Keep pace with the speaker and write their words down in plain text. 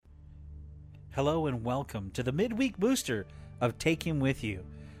Hello and welcome to the midweek booster of Take Him With You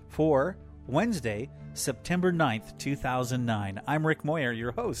for Wednesday, September 9th, 2009. I'm Rick Moyer,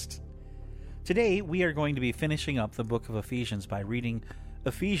 your host. Today we are going to be finishing up the book of Ephesians by reading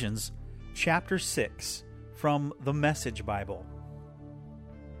Ephesians chapter 6 from the Message Bible.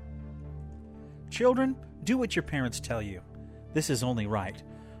 Children, do what your parents tell you. This is only right.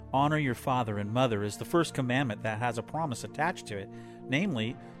 Honor your father and mother is the first commandment that has a promise attached to it,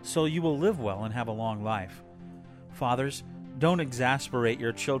 namely, so you will live well and have a long life. Fathers, don't exasperate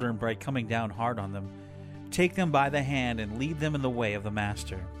your children by coming down hard on them. Take them by the hand and lead them in the way of the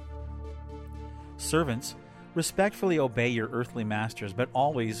master. Servants, respectfully obey your earthly masters, but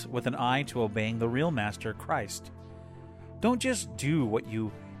always with an eye to obeying the real master, Christ. Don't just do what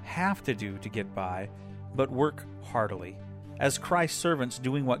you have to do to get by, but work heartily, as Christ's servants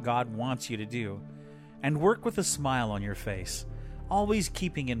doing what God wants you to do, and work with a smile on your face, always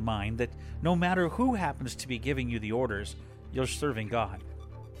keeping in mind that no matter who happens to be giving you the orders, you're serving God.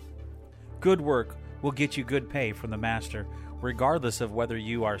 Good work will get you good pay from the master, regardless of whether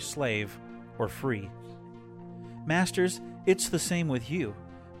you are slave or free. Masters, it's the same with you.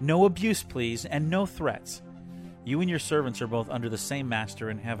 No abuse, please, and no threats. You and your servants are both under the same master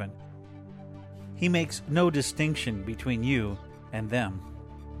in heaven. He makes no distinction between you and them.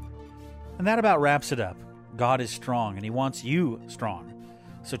 And that about wraps it up. God is strong, and He wants you strong.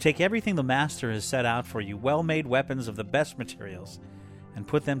 So take everything the Master has set out for you, well-made weapons of the best materials, and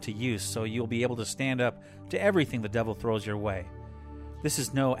put them to use so you'll be able to stand up to everything the devil throws your way. This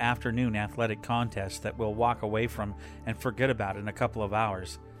is no afternoon athletic contest that we'll walk away from and forget about in a couple of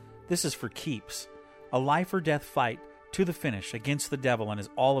hours. This is for keeps, a life-or-death fight to the finish against the devil and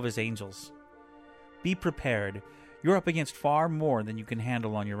all of his angels. Be prepared. You're up against far more than you can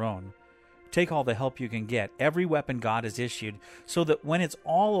handle on your own. Take all the help you can get, every weapon God has issued, so that when it's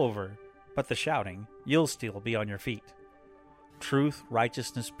all over, but the shouting, you'll still be on your feet. Truth,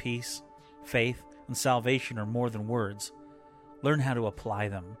 righteousness, peace, faith, and salvation are more than words. Learn how to apply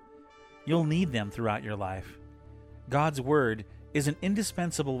them. You'll need them throughout your life. God's Word is an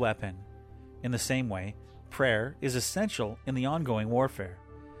indispensable weapon. In the same way, prayer is essential in the ongoing warfare.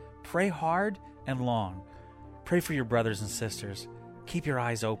 Pray hard and long. Pray for your brothers and sisters. Keep your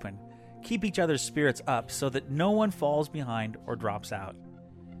eyes open. Keep each other's spirits up so that no one falls behind or drops out.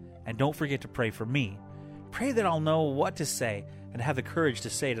 And don't forget to pray for me. Pray that I'll know what to say and have the courage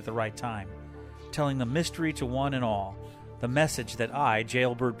to say it at the right time, telling the mystery to one and all, the message that I,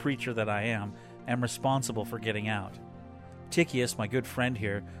 jailbird preacher that I am responsible for getting out. Tychius, my good friend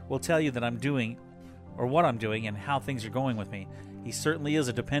here, will tell you that I'm doing, or what I'm doing, and how things are going with me. He certainly is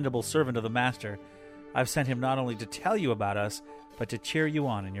a dependable servant of the Master. I've sent him not only to tell you about us, but to cheer you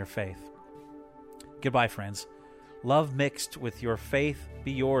on in your faith. Goodbye, friends. Love mixed with your faith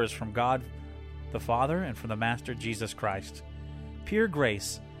be yours from God the Father and from the Master Jesus Christ. Pure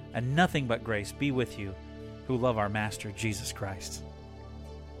grace and nothing but grace be with you who love our Master Jesus Christ.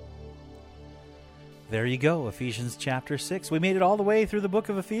 There you go, Ephesians chapter 6. We made it all the way through the book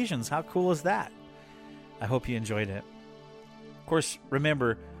of Ephesians. How cool is that? I hope you enjoyed it. Of course,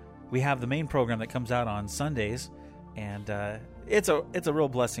 remember, we have the main program that comes out on Sundays, and it's a real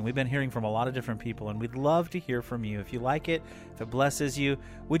blessing. We've been hearing from a lot of different people, and we'd love to hear from you. If you like it, if it blesses you,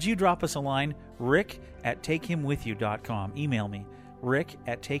 would you drop us a line? rick@takehimwithyou.com. Email me,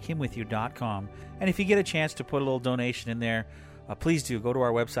 rick@takehimwithyou.com. And if you get a chance to put a little donation in there, please do. Go to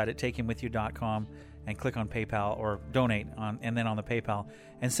our website at takehimwithyou.com and click on PayPal or donate and then on the PayPal,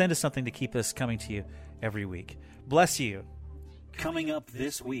 and send us something to keep us coming to you every week. Bless you. Coming up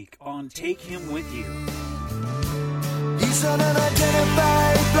this week on Take Him With You. He's an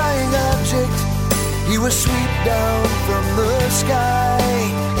unidentified flying object. He was swept down from the sky.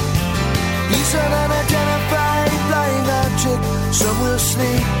 He's an unidentified flying object. Some will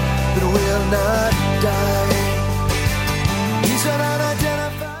sleep, but will not die. He's an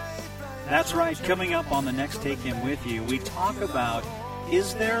unidentified flying That's right. Coming up on the next Take Him With You, we talk about,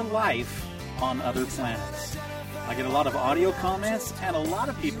 is there life on other planets? I get a lot of audio comments, and a lot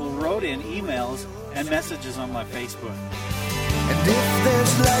of people wrote in emails and messages on my Facebook. And if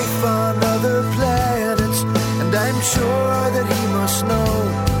there's life on other planets, and I'm sure that he must know,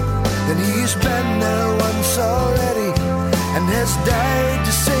 then he's been there once already and has died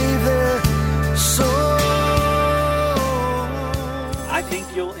to save their soul. I think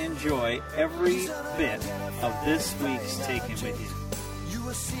you'll enjoy every bit of this week's Take Him With You.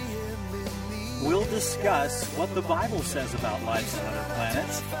 We'll discuss what the Bible says about life on other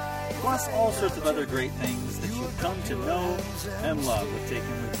planets, plus all sorts of other great things that you've come to know and love with Take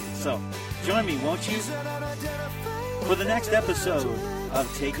Him With You. So, join me, won't you? For the next episode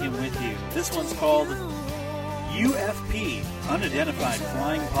of Take Him With You. This one's called UFP, Unidentified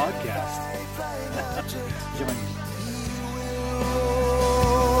Flying Podcast. Join me.